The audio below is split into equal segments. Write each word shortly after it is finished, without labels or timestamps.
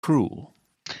cruel.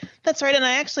 That's right. And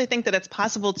I actually think that it's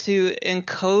possible to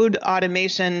encode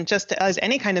automation just as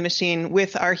any kind of machine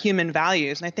with our human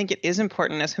values. And I think it is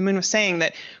important, as Hamoon was saying,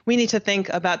 that we need to think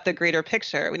about the greater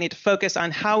picture. We need to focus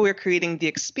on how we're creating the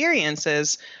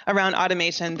experiences around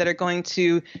automation that are going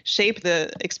to shape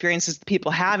the experiences that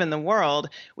people have in the world.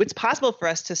 It's possible for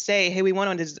us to say, hey, we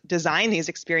want to design these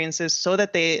experiences so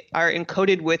that they are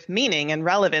encoded with meaning and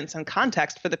relevance and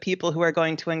context for the people who are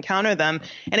going to encounter them.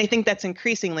 And I think that's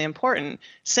increasingly important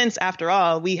since, after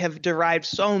all, we have derived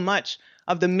so much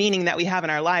of the meaning that we have in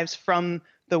our lives from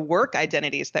the work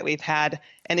identities that we've had.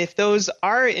 And if those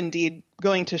are indeed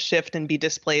going to shift and be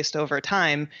displaced over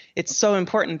time, it's so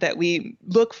important that we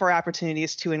look for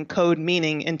opportunities to encode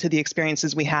meaning into the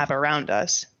experiences we have around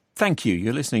us. Thank you.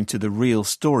 You're listening to The Real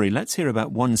Story. Let's hear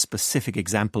about one specific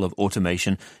example of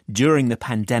automation during the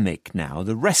pandemic now.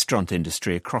 The restaurant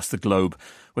industry across the globe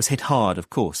was hit hard, of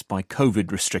course, by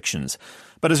COVID restrictions.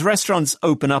 But as restaurants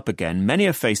open up again, many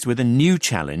are faced with a new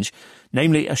challenge,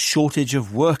 namely a shortage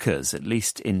of workers, at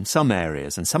least in some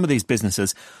areas. And some of these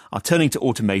businesses are turning to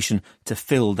automation to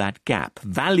fill that gap.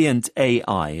 Valiant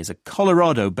AI is a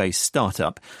Colorado-based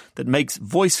startup that makes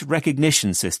voice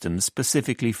recognition systems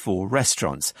specifically for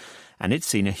restaurants. And it's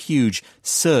seen a huge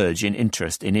surge in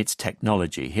interest in its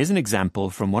technology. Here's an example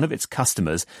from one of its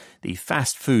customers, the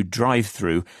fast food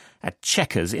drive-thru at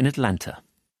Checkers in Atlanta.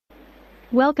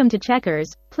 Welcome to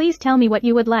Checkers. Please tell me what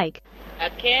you would like. A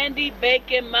candied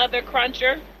bacon mother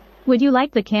cruncher. Would you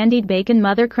like the candied bacon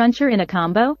mother cruncher in a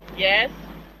combo? Yes.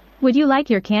 Would you like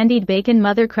your candied bacon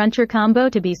mother cruncher combo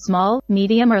to be small,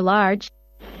 medium, or large?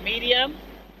 Medium.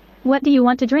 What do you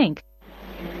want to drink?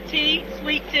 Tea,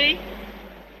 sweet tea.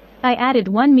 I added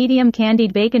one medium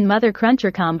candied bacon mother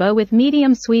cruncher combo with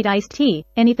medium sweet iced tea.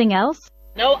 Anything else?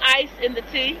 No ice in the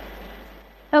tea.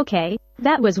 Okay,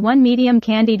 that was one medium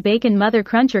candied bacon mother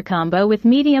cruncher combo with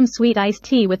medium sweet iced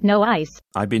tea with no ice.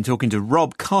 I've been talking to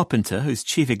Rob Carpenter, who's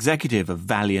chief executive of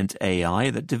Valiant AI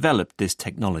that developed this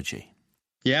technology.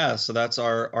 Yeah, so that's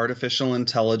our artificial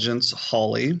intelligence,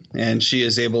 Holly, and she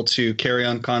is able to carry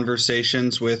on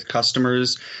conversations with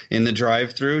customers in the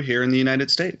drive-thru here in the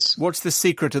United States. What's the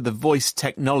secret of the voice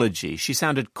technology? She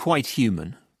sounded quite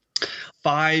human.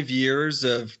 5 years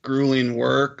of grueling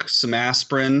work, some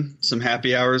aspirin, some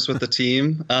happy hours with the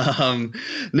team.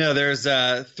 No, there's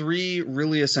three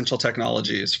really essential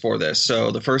technologies for this. So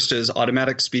the first is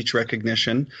automatic speech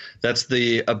recognition. That's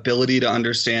the ability to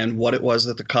understand what it was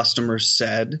that the customer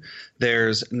said.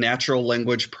 There's natural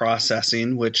language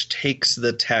processing, which takes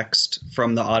the text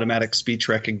from the automatic speech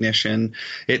recognition.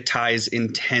 It ties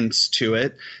intents to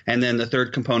it. And then the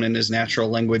third component is natural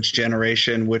language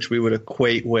generation, which we would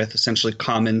equate with essentially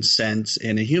common sense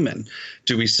in a human.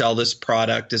 Do we sell this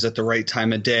product? Is it the right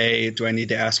time of day? Do I need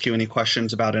to ask you any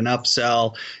questions about an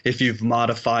upsell? If you've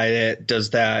modified it, does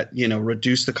that,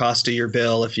 reduce the cost of your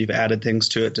bill? If you've added things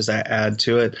to it, does that add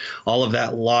to it? All of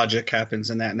that logic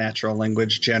happens in that natural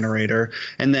language generator.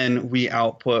 And then we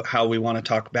output how we want to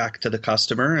talk back to the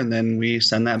customer, and then we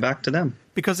send that back to them.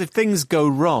 Because if things go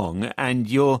wrong and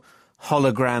your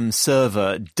hologram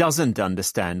server doesn't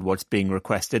understand what's being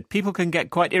requested, people can get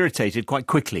quite irritated quite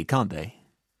quickly, can't they?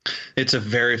 It's a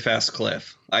very fast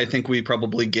cliff. I think we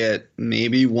probably get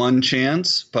maybe one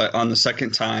chance, but on the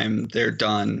second time, they're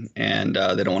done and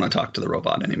they don't want to talk to the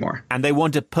robot anymore. And they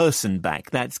want a person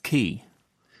back. That's key.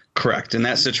 Correct. In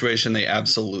that situation, they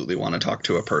absolutely want to talk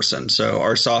to a person. So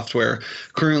our software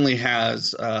currently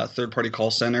has a third-party call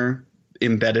center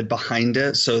embedded behind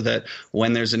it so that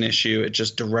when there's an issue, it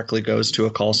just directly goes to a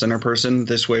call center person.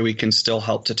 This way we can still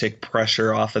help to take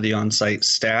pressure off of the on-site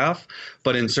staff.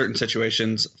 But in certain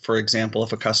situations, for example,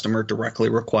 if a customer directly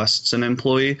requests an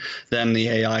employee, then the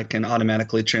AI can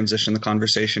automatically transition the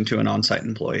conversation to an on-site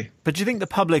employee. But do you think the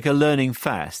public are learning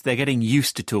fast? They're getting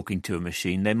used to talking to a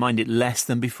machine. They mind it less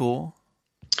than before?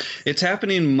 It's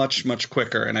happening much, much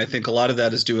quicker. And I think a lot of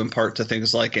that is due in part to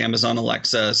things like Amazon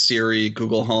Alexa, Siri,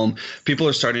 Google Home. People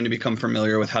are starting to become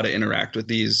familiar with how to interact with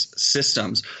these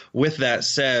systems. With that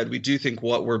said, we do think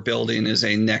what we're building is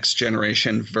a next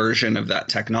generation version of that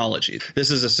technology. This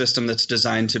is a system that's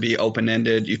designed to be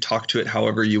open-ended. You talk to it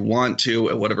however you want to,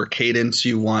 at whatever cadence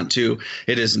you want to.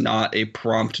 It is not a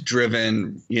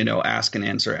prompt-driven, ask and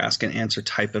answer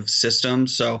type of system.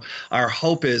 So our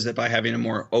hope is that by having a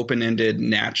more open-ended,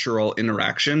 natural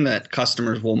interaction, that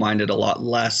customers will mind it a lot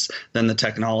less than the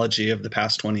technology of the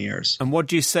past 20 years. And what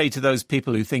do you say to those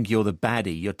people who think you're the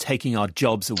baddie? You're taking our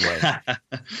jobs away.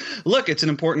 Look, it's an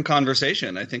important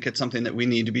conversation. I think it's something that we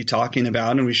need to be talking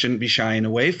about, and we shouldn't be shying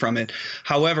away from it.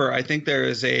 However, I think there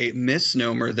is a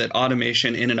misnomer that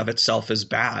automation in and of itself is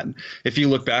bad. If you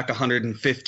look back 150